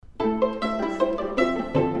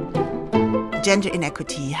Gender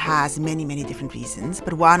inequity has many, many different reasons,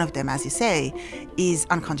 but one of them, as you say, is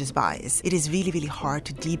unconscious bias. It is really, really hard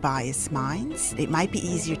to de-bias minds. It might be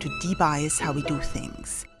easier to de-bias how we do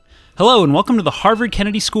things. Hello and welcome to the Harvard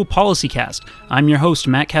Kennedy School PolicyCast. I'm your host,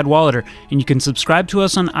 Matt Cadwallader, and you can subscribe to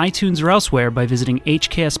us on iTunes or elsewhere by visiting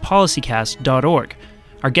hkspolicycast.org.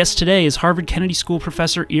 Our guest today is Harvard Kennedy School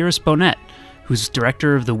Professor Iris Bohnet, who's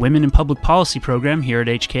director of the Women in Public Policy program here at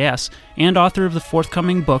HKS and author of the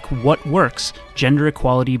forthcoming book, What Works? Gender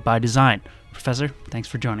Equality by Design. Professor, thanks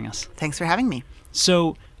for joining us. Thanks for having me.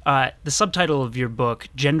 So, the subtitle of your book,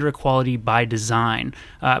 Gender Equality by Design,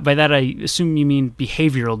 by that I assume you mean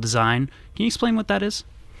behavioral design. Can you explain what that is?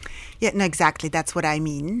 Yeah, no, exactly. That's what I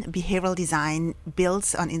mean. Behavioral design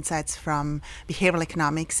builds on insights from behavioral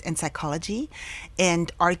economics and psychology and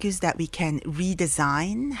argues that we can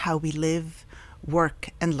redesign how we live, work,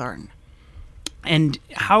 and learn. And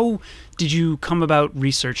how did you come about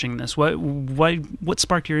researching this? What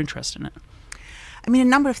sparked your interest in it? I mean, a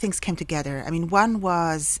number of things came together. I mean, one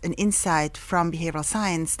was an insight from behavioral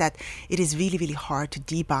science that it is really, really hard to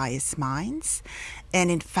de-bias minds.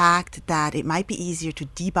 And in fact, that it might be easier to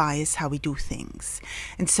de-bias how we do things.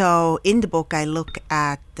 And so in the book, I look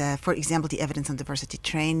at, for example, the evidence on diversity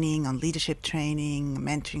training, on leadership training,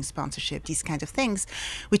 mentoring, sponsorship, these kinds of things,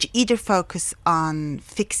 which either focus on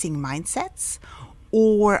fixing mindsets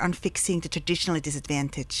or on fixing the traditionally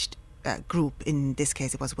disadvantaged group. In this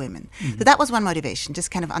case, it was women. Mm-hmm. So that was one motivation, just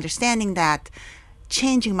kind of understanding that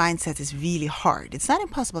changing mindsets is really hard. It's not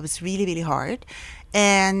impossible, but it's really, really hard.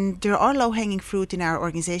 And there are low-hanging fruit in our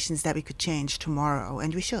organizations that we could change tomorrow,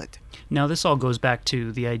 and we should. Now, this all goes back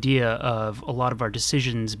to the idea of a lot of our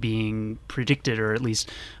decisions being predicted or at least,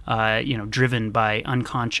 driven by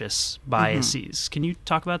unconscious biases. Mm-hmm. Can you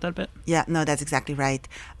talk about that a bit? Yeah, no, that's exactly right.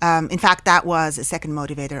 In fact, that was a second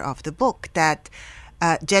motivator of the book, that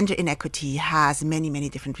gender inequity has many, many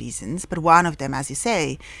different reasons, but one of them, as you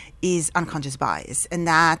say, is unconscious bias. And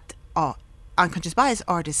that unconscious bias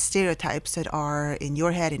are the stereotypes that are in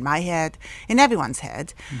your head, in my head, in everyone's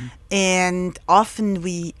head. Mm-hmm. And often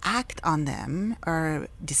we act on them or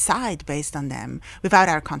decide based on them without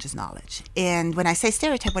our conscious knowledge. And when I say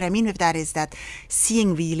stereotype, what I mean with that is that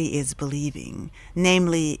seeing really is believing.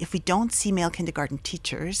 Namely, if we don't see male kindergarten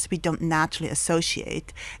teachers, we don't naturally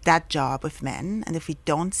associate that job with men. And if we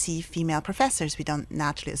don't see female professors, we don't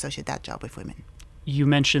naturally associate that job with women. You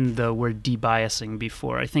mentioned the word debiasing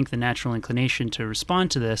before. I think the natural inclination to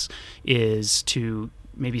respond to this is to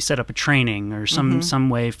maybe set up a training or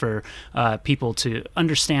some way for people to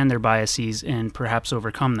understand their biases and perhaps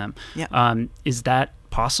overcome them. Yep. Is that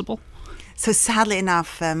possible? So sadly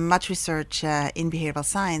enough, much research in behavioral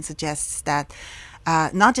science suggests that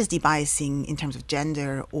not just debiasing in terms of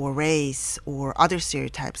gender or race or other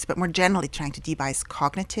stereotypes, but more generally trying to debias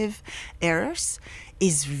cognitive errors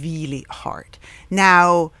is really hard.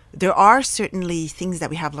 Now, there are certainly things that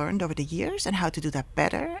we have learned over the years and how to do that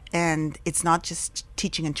better. And it's not just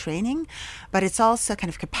teaching and training, but it's also kind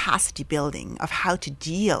of capacity building of how to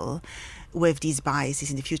deal with these biases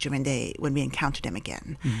in the future when we encounter them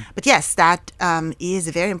again. Mm-hmm. But yes, that is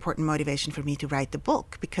a very important motivation for me to write the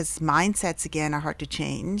book, because mindsets, again, are hard to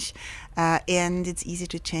change, and it's easy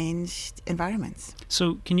to change environments.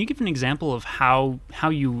 So can you give an example of how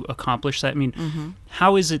you accomplish that? I mean,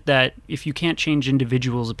 how is it that if you can't change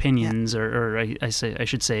individuals' opinions, or I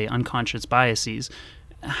should say unconscious biases,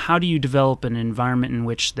 how do you develop an environment in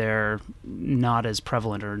which they're not as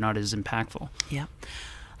prevalent or not as impactful? Yeah.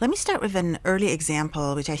 Let me start with an early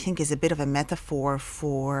example, which I think is a bit of a metaphor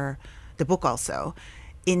for the book also.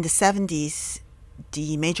 In the 70s,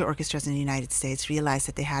 the major orchestras in the United States realized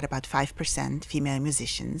that they had about 5% female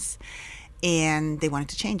musicians, and they wanted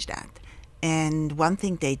to change that. And one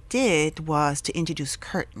thing they did was to introduce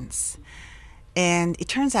curtains. And it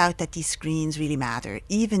turns out that these screens really matter,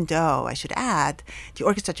 even though, I should add, the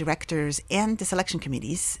orchestra directors and the selection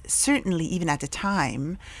committees, certainly even at the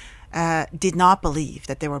time, did not believe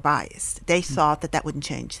that they were biased. They thought that that wouldn't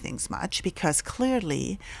change things much, because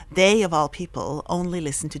clearly they, of all people, only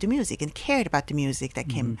listened to the music and cared about the music that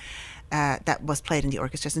came, that was played in the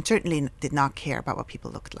orchestras, and certainly did not care about what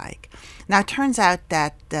people looked like. Now, it turns out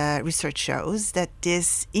that research shows that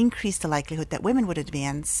this increased the likelihood that women would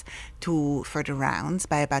advance to further rounds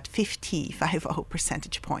by about 50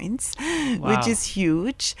 percentage points, wow, which is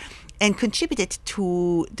huge, and contributed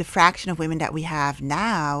to the fraction of women that we have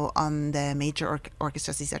now on the major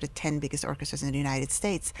orchestras. These are the 10 biggest orchestras in the United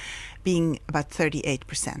States, being about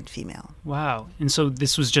 38% female. Wow. And so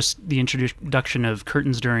this was just the introduction of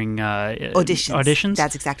curtains during auditions. auditions?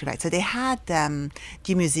 That's exactly right. So they had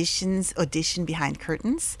the musicians audition behind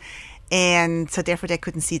curtains. And so therefore they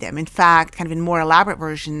couldn't see them. In fact, kind of in more elaborate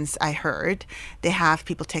versions I heard, they have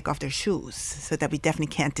people take off their shoes so that we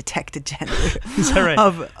definitely can't detect the gender Is that right?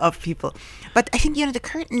 of people. But I think, the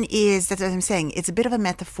curtain is, that's what I'm saying, it's a bit of a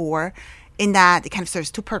metaphor in that it kind of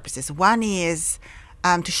serves two purposes. One is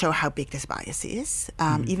to show how big this bias is,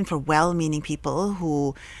 even for well-meaning people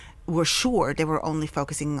who were sure they were only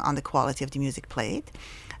focusing on the quality of the music played.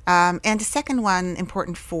 And the second one,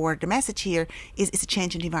 important for the message here, is a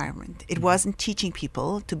change in the environment. It wasn't teaching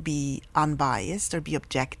people to be unbiased or be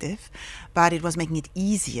objective, but it was making it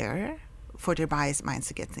easier for their biased minds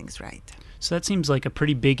to get things right. So that seems like a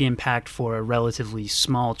pretty big impact for a relatively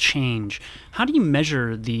small change. How do you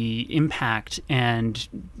measure the impact and,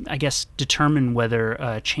 I guess, determine whether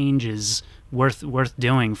a change is worth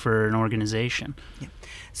doing for an organization? Yeah.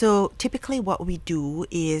 So typically what we do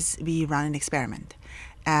is we run an experiment.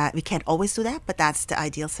 We can't always do that, but that's the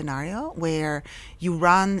ideal scenario where you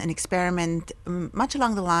run an experiment much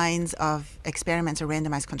along the lines of experiments or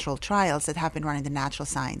randomized controlled trials that have been run in the natural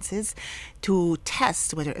sciences to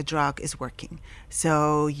test whether a drug is working.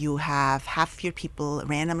 So you have half of your people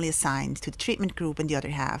randomly assigned to the treatment group and the other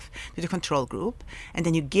half to the control group. And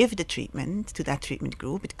then you give the treatment to that treatment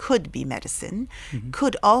group. It could be medicine,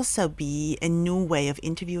 could also be a new way of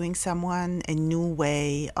interviewing someone, a new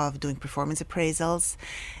way of doing performance appraisals,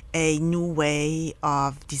 a new way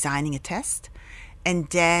of designing a test, and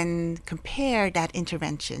then compare that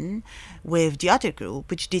intervention with the other group,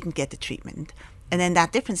 which didn't get the treatment. And then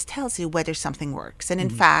that difference tells you whether something works. And in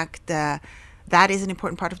fact, that is an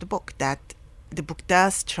important part of the book, that the book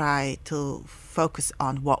does try to focus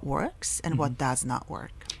on what works and what does not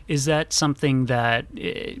work. Is that something that,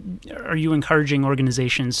 are you encouraging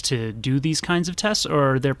organizations to do these kinds of tests,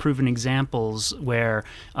 or are there proven examples where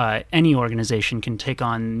any organization can take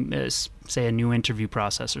on, say, a new interview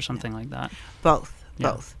process or something like that? Both.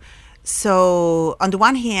 So on the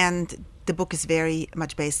one hand, the book is very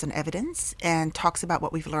much based on evidence and talks about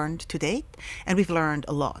what we've learned to date. And we've learned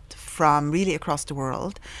a lot from really across the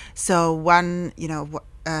world. So one,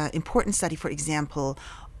 important study, for example,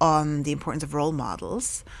 on the importance of role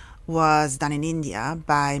models was done in India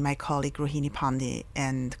by my colleague Rohini Pandey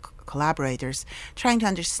and collaborators, trying to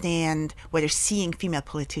understand whether seeing female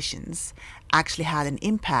politicians actually had an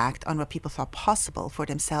impact on what people thought possible for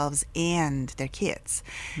themselves and their kids.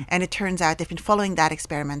 And it turns out they've been following that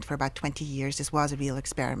experiment for about 20 years. This was a real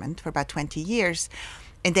experiment for about 20 years.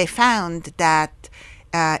 And they found that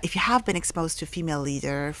if you have been exposed to a female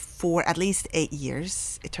leader for at least 8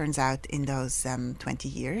 years, it turns out in those 20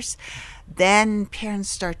 years, then parents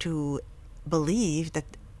start to believe that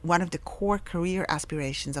one of the core career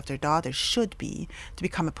aspirations of their daughters should be to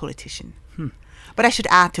become a politician. But I should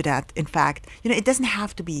add to that, in fact, it doesn't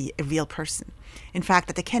have to be a real person. In fact,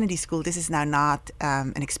 at the Kennedy School, this is now not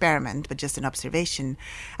an experiment, but just an observation.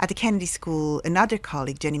 At the Kennedy School, another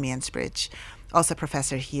colleague, Jenny Mansbridge, also a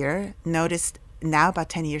professor here, noticed now about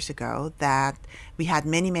 10 years ago that we had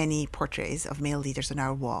many, many portraits of male leaders on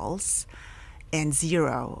our walls and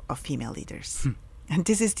zero of female leaders. And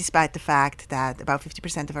this is despite the fact that about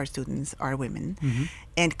 50% of our students are women.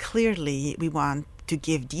 And clearly we want to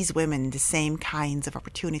give these women the same kinds of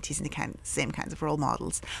opportunities and the same kinds of role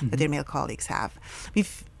models that their male colleagues have.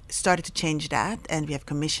 We've started to change that, and we have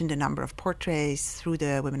commissioned a number of portraits through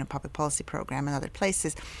the Women in Public Policy program and other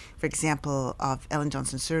places. For example, of Ellen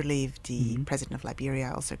Johnson Sirleaf, the president of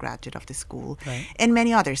Liberia, also a graduate of the school, and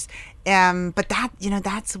many others. But that,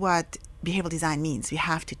 that's what behavioral design means. We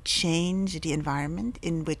have to change the environment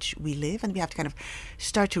in which we live, and we have to kind of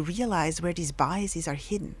start to realize where these biases are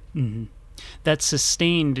hidden. That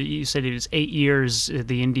sustained, you said it was 8 years,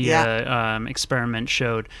 the India experiment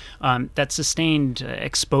showed, that sustained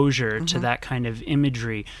exposure to that kind of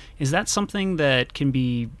imagery. Is that something that can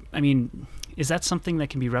be, is that something that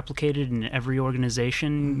can be replicated in every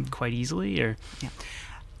organization quite easily? Or?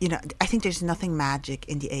 Yeah. I think there's nothing magic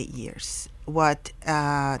in the 8 years. What,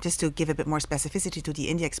 just to give a bit more specificity to the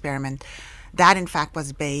India experiment, that in fact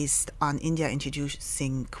was based on India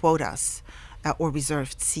introducing quotas or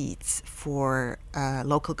reserved seats for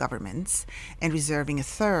local governments and reserving a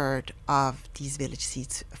third of these village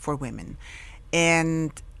seats for women.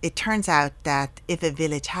 And it turns out that if a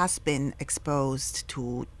village has been exposed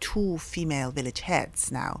to 2 female village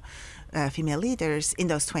heads now, female leaders, in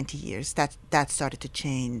those 20 years, that started to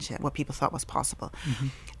change what people thought was possible.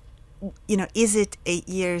 Is it 8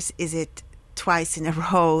 years? Is it twice in a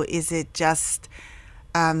row? Is it just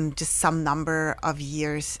some number of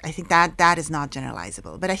years? I think that is not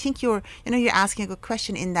generalizable. But I think you're asking a good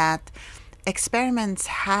question in that experiments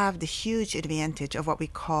have the huge advantage of what we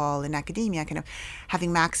call in academia kind of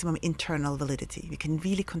having maximum internal validity. We can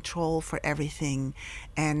really control for everything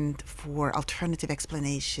and for alternative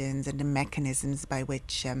explanations and the mechanisms by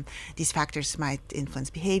which these factors might influence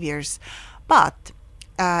behaviors. But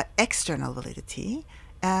external validity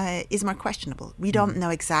is more questionable. We don't know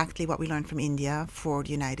exactly what we learned from India for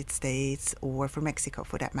the United States or for Mexico,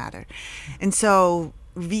 for that matter. And so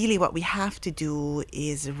really what we have to do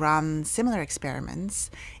is run similar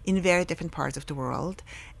experiments in very different parts of the world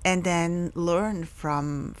and then learn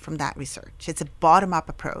from that research. It's a bottom-up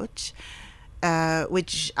approach,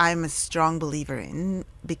 which I'm a strong believer in,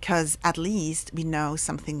 because at least we know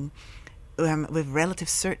something with relative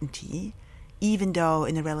certainty, even though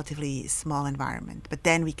in a relatively small environment. But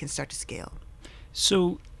then we can start to scale.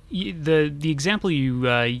 So the example you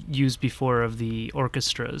used before of the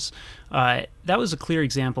orchestras, that was a clear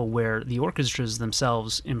example where the orchestras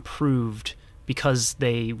themselves improved because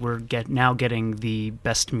they were now getting the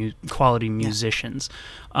best quality musicians.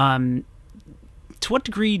 To what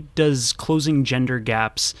degree does closing gender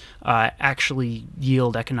gaps actually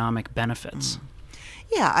yield economic benefits?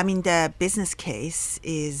 Yeah, I mean, the business case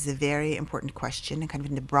is a very important question, and kind of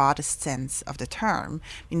in the broadest sense of the term.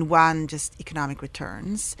 In one, just economic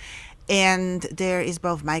returns. And there is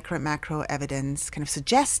both micro and macro evidence kind of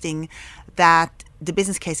suggesting that the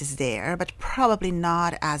business case is there, but probably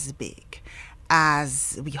not as big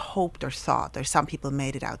as we hoped or thought, or some people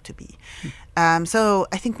made it out to be. So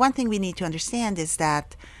I think one thing we need to understand is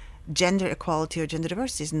that gender equality or gender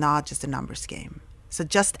diversity is not just a numbers game. So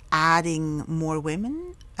just adding more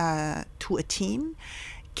women to a team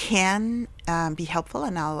can be helpful,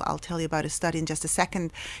 and I'll tell you about a study in just a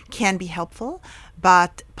second, can be helpful,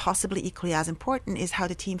 but possibly equally as important is how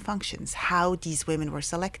the team functions, how these women were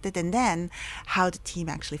selected, and then how the team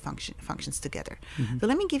actually functions together. So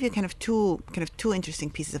let me give you kind of two interesting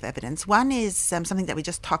pieces of evidence. One is something that we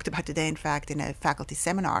just talked about today, in fact, in a faculty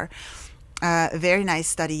seminar. A very nice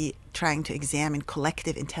study trying to examine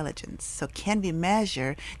collective intelligence. So can we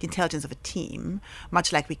measure the intelligence of a team,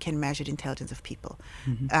 much like we can measure the intelligence of people?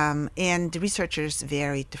 And the researchers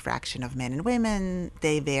varied the fraction of men and women.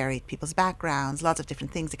 They varied people's backgrounds, lots of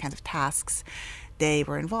different things, the kinds of tasks they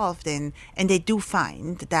were involved in. And they do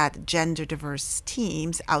find that gender diverse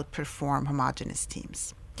teams outperform homogeneous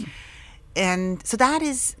teams. And so that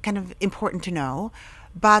is kind of important to know.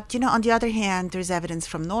 But, on the other hand, there's evidence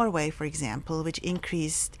from Norway, for example, which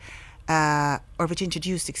introduced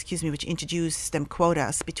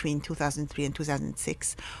quotas between 2003 and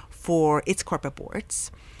 2006 for its corporate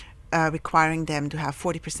boards, requiring them to have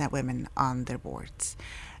 40% women on their boards.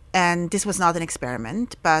 And this was not an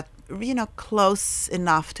experiment, but, close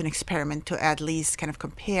enough to an experiment to at least kind of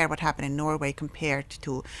compare what happened in Norway compared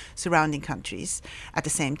to surrounding countries at the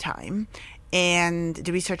same time. And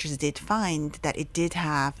the researchers did find that it did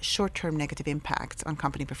have short-term negative impacts on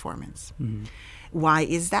company performance. Why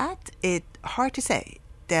is that? It's hard to say.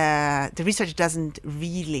 The research doesn't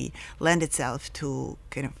really lend itself to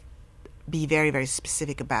kind of be very, very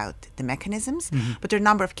specific about the mechanisms, but there are a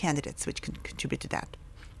number of candidates which can contribute to that.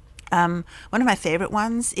 One of my favorite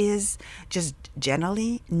ones is just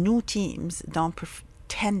generally new teams don't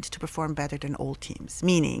tend to perform better than old teams.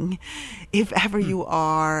 Meaning, if ever you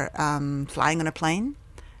are flying on a plane,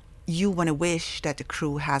 you want to wish that the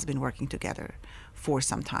crew has been working together for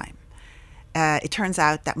some time. It turns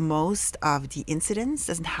out that most of the incidents,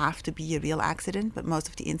 doesn't have to be a real accident, but most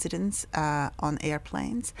of the incidents on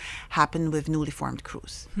airplanes happen with newly formed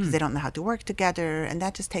crews. Because they don't know how to work together, and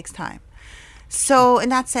that just takes time. So in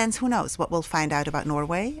that sense, who knows what we'll find out about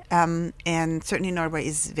Norway. And certainly Norway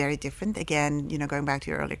is very different, again, going back to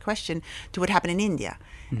your earlier question, to what happened in India.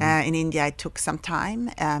 In India, it took some time.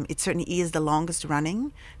 It certainly is the longest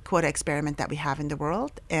running quota experiment that we have in the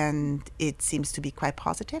world. And it seems to be quite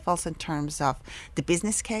positive. Also in terms of the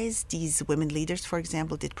business case, these women leaders, for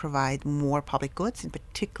example, did provide more public goods, in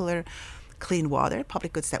particular clean water,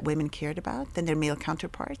 public goods that women cared about, than their male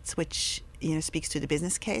counterparts, which speaks to the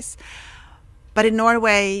business case. But in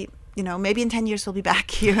Norway, maybe in 10 years we'll be back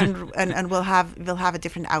here and we'll have a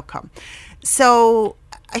different outcome. So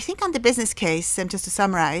I think on the business case, and just to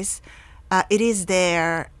summarize, it is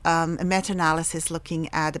there a meta-analysis looking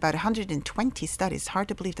at about 120 studies. Hard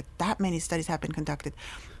to believe that many studies have been conducted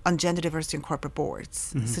on gender diversity in corporate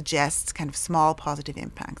boards. Suggests kind of small positive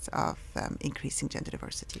impacts of increasing gender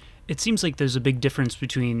diversity. It seems like there's a big difference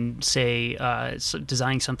between, say,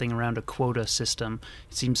 designing something around a quota system.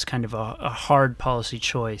 It seems kind of a hard policy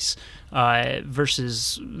choice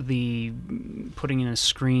versus the putting in a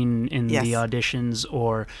screen in the auditions,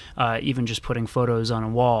 or even just putting photos on a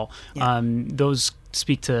wall. Those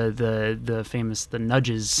speak to the famous the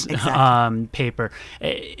nudges Exactly. paper.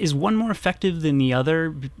 Is one more effective than the other?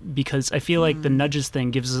 Because I feel like the nudges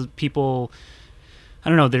thing gives people, I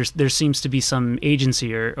don't know, there seems to be some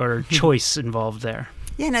agency or choice involved there.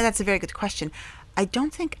 Yeah, no, that's a very good question. I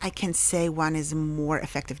don't think I can say one is more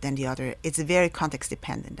effective than the other. It's very context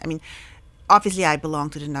dependent. I mean, obviously, I belong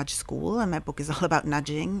to the nudge school, and my book is all about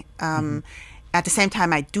nudging. At the same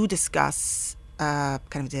time, I do discuss kind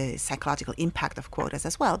of the psychological impact of quotas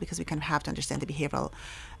as well, because we kind of have to understand the behavioral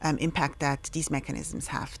impact that these mechanisms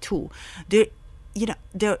have too.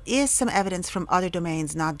 There is some evidence from other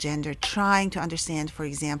domains, not gender, trying to understand, for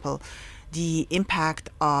example, the impact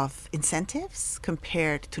of incentives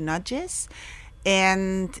compared to nudges.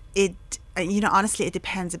 And honestly, it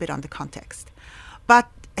depends a bit on the context. But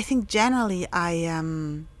I think generally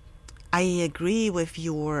I agree with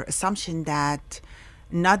your assumption that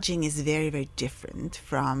nudging is very, very different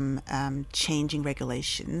from changing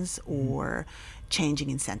regulations or changing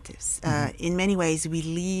incentives. In many ways, we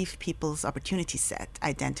leave people's opportunity set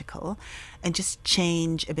identical and just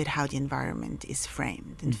change a bit how the environment is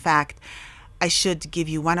framed. In fact, I should give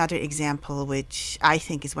you one other example, which I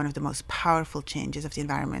think is one of the most powerful changes of the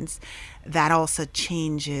environments that also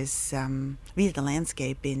changes really the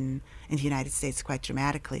landscape in the United States quite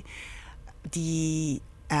dramatically. The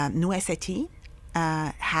new SAT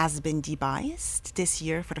has been debiased this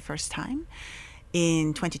year for the first time.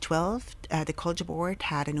 In 2012, the College Board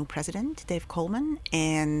had a new president, Dave Coleman,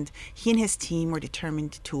 and he and his team were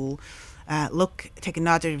determined to take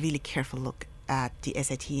another really careful look at the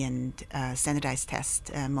SAT and standardized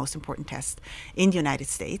test, most important test in the United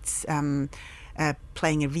States,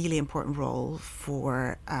 playing a really important role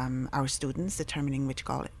for our students, determining which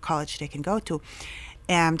college they can go to.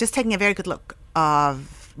 Just taking a very good look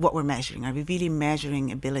of what we're measuring. Are we really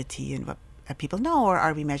measuring ability and what people know, or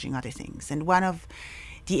are we measuring other things? And one of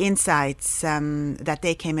the insights that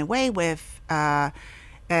they came away with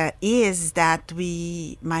is that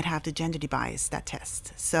we might have to gender debias that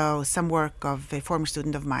test. So some work of a former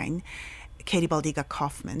student of mine, Katie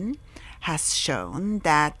Baldiga-Kaufman, has shown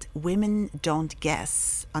that women don't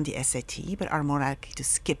guess on the SAT, but are more likely to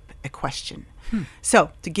skip a question.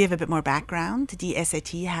 So to give a bit more background, the SAT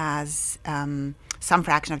has some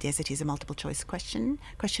fraction of the SAT is a multiple choice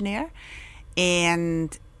questionnaire,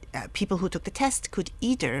 and people who took the test could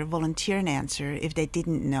either volunteer an answer if they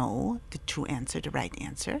didn't know the true answer, the right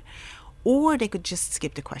answer, or they could just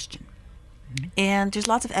skip the question. And there's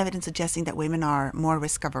lots of evidence suggesting that women are more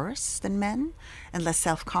risk averse than men and less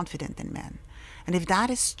self-confident than men. And if that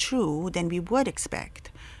is true, then we would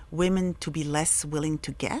expect women to be less willing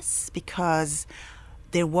to guess, because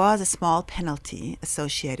there was a small penalty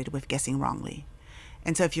associated with guessing wrongly.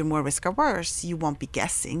 And so if you're more risk averse, you won't be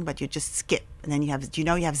guessing, but you just skip. And then you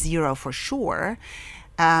have 0 for sure.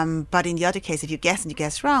 But in the other case, if you guess and you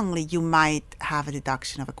guess wrongly, you might have a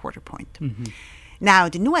deduction of a quarter point. Now,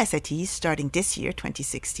 the new SAT, starting this year,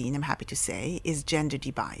 2016, I'm happy to say, is gender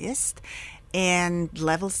debiased and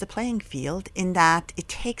levels the playing field in that it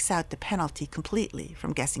takes out the penalty completely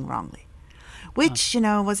from guessing wrongly, which,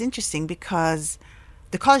 was interesting because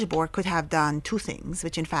the College Board could have done two things,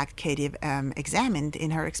 which in fact Katie examined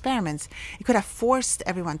in her experiments. It could have forced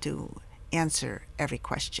everyone to answer every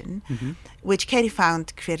question, which Katie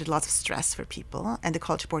found created lots of stress for people, and the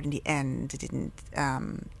College Board in the end didn't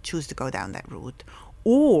choose to go down that route.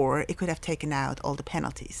 Or it could have taken out all the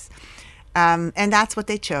penalties. And that's what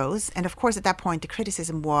they chose. And of course, at that point, the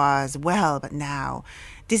criticism was, well, but now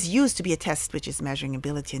this used to be a test which is measuring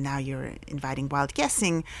ability, and now you're inviting wild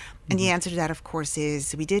guessing. And the answer to that, of course,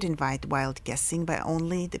 is we did invite wild guessing by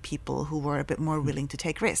only the people who were a bit more willing to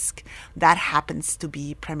take risk. That happens to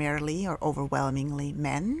be primarily or overwhelmingly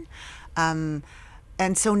men. And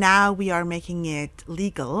so now we are making it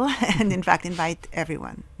legal and, in fact, invite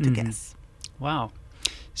everyone to guess. Wow.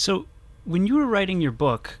 So when you were writing your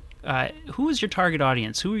book, who was your target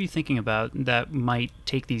audience? Who were you thinking about that might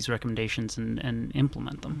take these recommendations and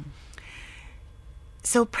implement them?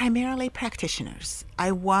 So primarily practitioners.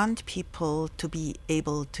 I want people to be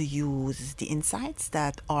able to use the insights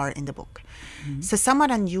that are in the book. So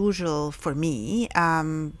somewhat unusual for me,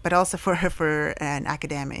 but also for an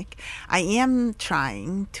academic, I am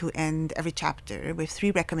trying to end every chapter with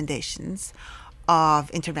 3 recommendations of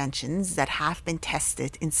interventions that have been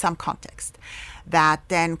tested in some context, that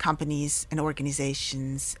then companies and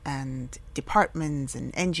organizations and departments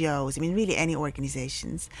and NGOs, really any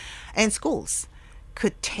organizations, and schools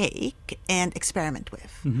could take and experiment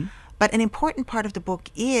with. But an important part of the book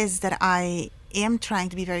is that I am trying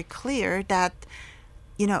to be very clear that,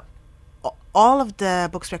 all of the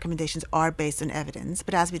book's recommendations are based on evidence,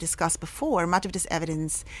 but as we discussed before, much of this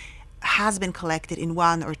evidence has been collected in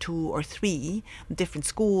one or two or three different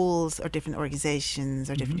schools or different organizations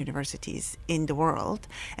or different universities in the world.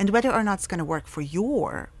 And whether or not it's going to work for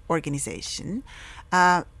your organization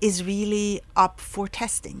is really up for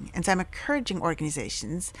testing. And so I'm encouraging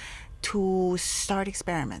organizations to start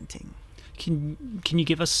experimenting. Can you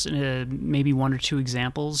give us maybe one or two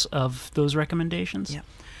examples of those recommendations? Yeah.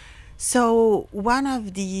 So one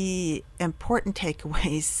of the important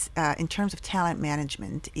takeaways in terms of talent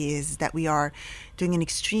management is that we are doing an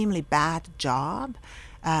extremely bad job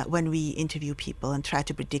when we interview people and try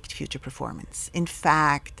to predict future performance. In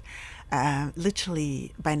fact,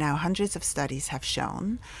 literally by now hundreds of studies have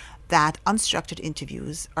shown that unstructured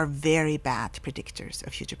interviews are very bad predictors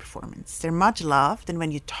of future performance. They're much loved, and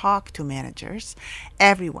when you talk to managers,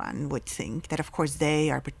 everyone would think that, of course, they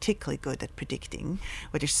are particularly good at predicting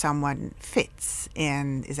whether someone fits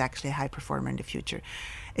and is actually a high performer in the future.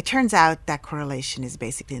 It turns out that correlation is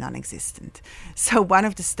basically non-existent. So one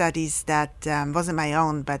of the studies that wasn't my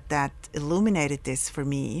own, but that illuminated this for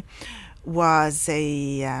me was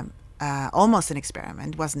almost an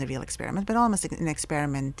experiment, wasn't a real experiment, but almost an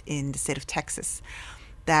experiment in the state of Texas.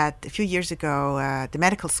 That a few years ago, the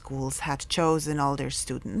medical schools had chosen all their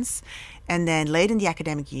students, and then late in the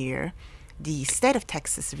academic year, the state of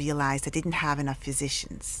Texas realized they didn't have enough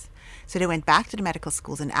physicians. So they went back to the medical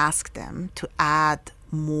schools and asked them to add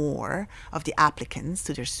more of the applicants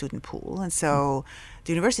to their student pool. And so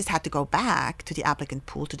the universities had to go back to the applicant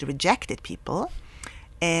pool, to the rejected people,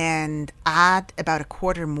 and add about a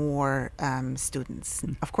quarter more students.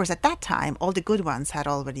 Of course, at that time, all the good ones had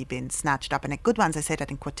already been snatched up. And the good ones, I say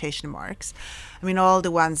that in quotation marks. I mean, all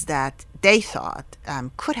the ones that they thought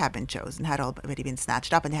could have been chosen had already been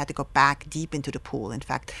snatched up, and they had to go back deep into the pool. In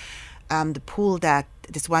fact, the pool that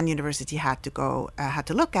this one university had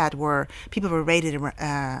to look at were people were rated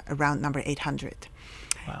around number 800.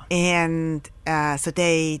 Wow. And so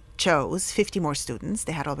they chose 50 more students.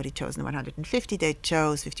 They had already chosen 150. They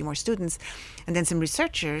chose 50 more students. And then some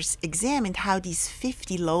researchers examined how these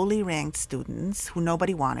 50 lowly ranked students who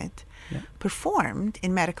nobody wanted performed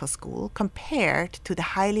in medical school compared to the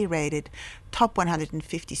highly rated top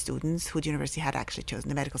 150 students who the university had actually chosen,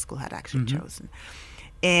 the medical school had actually chosen.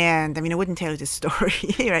 And I mean, I wouldn't tell you this story,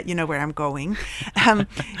 right? You know where I'm going.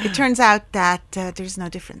 It turns out that there's no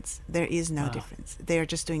difference. There is no difference. They are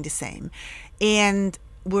just doing the same. And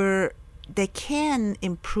they can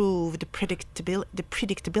improve the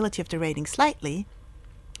predictability of the rating slightly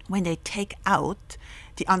when they take out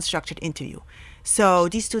the unstructured interview. So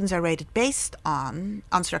these students are rated based on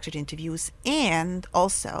unstructured interviews and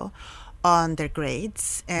also on their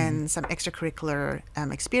grades and some extracurricular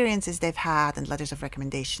experiences they've had and letters of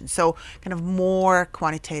recommendation. So kind of more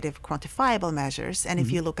quantitative, quantifiable measures. And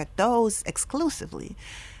if you look at those exclusively,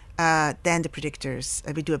 then the predictors,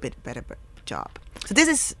 we do a bit better job. So this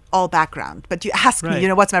is all background. But you ask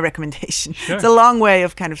me, what's my recommendation? Sure. It's a long way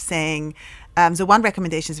of kind of saying, so one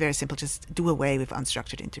recommendation is very simple. Just do away with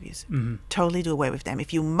unstructured interviews. Totally do away with them.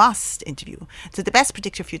 If you must interview. So the best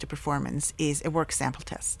predictor of future performance is a work sample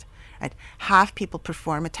test. Right? Have people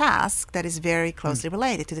perform a task that is very closely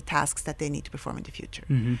related to the tasks that they need to perform in the future.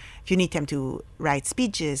 If you need them to write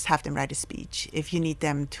speeches, have them write a speech. If you need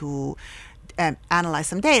them to analyze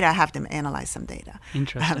some data, have them analyze some data.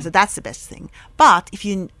 Interesting. So that's the best thing. But if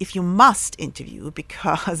you must interview,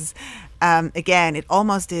 because again, it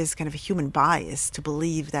almost is kind of a human bias to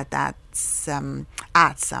believe that that's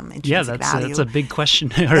adds some intrinsic value. That's a big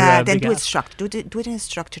question. Then do it in a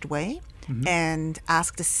structured way. And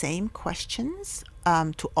ask the same questions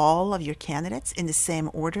to all of your candidates in the same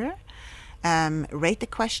order. Rate the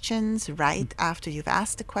questions right after you've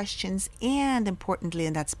asked the questions. And importantly,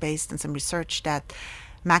 and that's based on some research that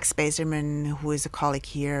Max Bazerman, who is a colleague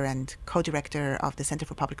here and co-director of the Center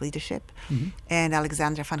for Public Leadership, and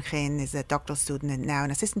Alexandra van Geen is a doctoral student and now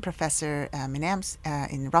an assistant professor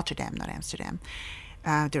in Rotterdam, not Amsterdam,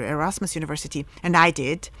 the Erasmus University, and I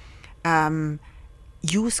did.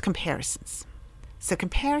 Use comparisons. So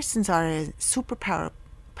comparisons are a super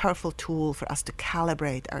powerful tool for us to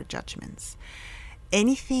calibrate our judgments.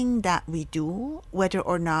 Anything that we do, whether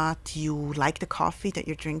or not you like the coffee that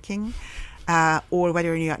you're drinking, or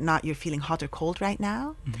whether or not you're feeling hot or cold right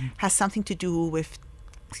now, has something to do with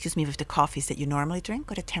the coffees that you normally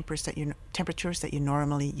drink or the temperatures that you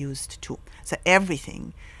normally used to. So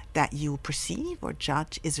everything that you perceive or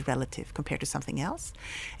judge is relative compared to something else.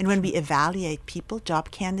 And when we evaluate people,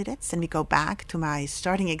 job candidates, and we go back to my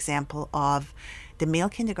starting example of the male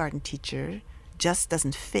kindergarten teacher just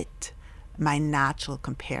doesn't fit my natural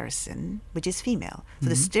comparison, which is female. So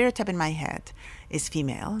the stereotype in my head is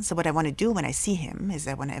female. So what I want to do when I see him is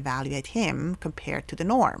I want to evaluate him compared to the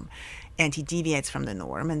norm. And he deviates from the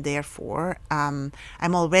norm, and therefore I'm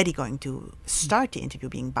already going to start the interview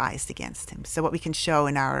being biased against him. So what we can show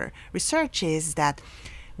in our research is that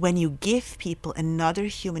when you give people another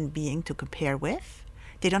human being to compare with,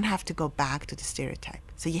 they don't have to go back to the stereotype.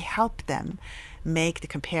 So you help them make the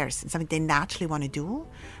comparison, something they naturally want to do,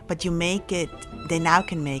 but they now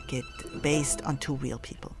can make it based on two real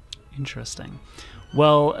people. Interesting.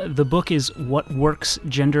 Well, the book is What Works?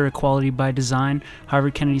 Gender Equality by Design.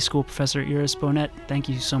 Harvard Kennedy School Professor Iris Bohnet, thank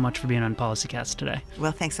you so much for being on PolicyCast today.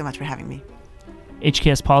 Well, thanks so much for having me.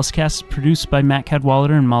 HKS PolicyCast is produced by Matt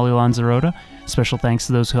Cadwallader and Molly Lanzarota. Special thanks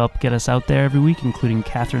to those who help get us out there every week, including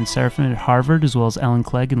Catherine Serafin at Harvard, as well as Ellen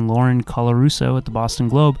Clegg and Lauren Colarusso at the Boston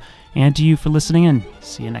Globe. And to you for listening in.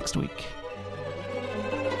 See you next week.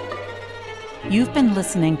 You've been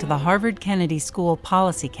listening to the Harvard Kennedy School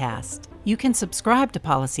PolicyCast. You can subscribe to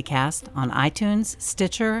PolicyCast on iTunes,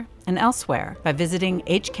 Stitcher, and elsewhere by visiting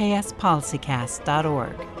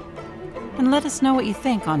hkspolicycast.org. And let us know what you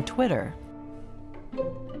think on Twitter.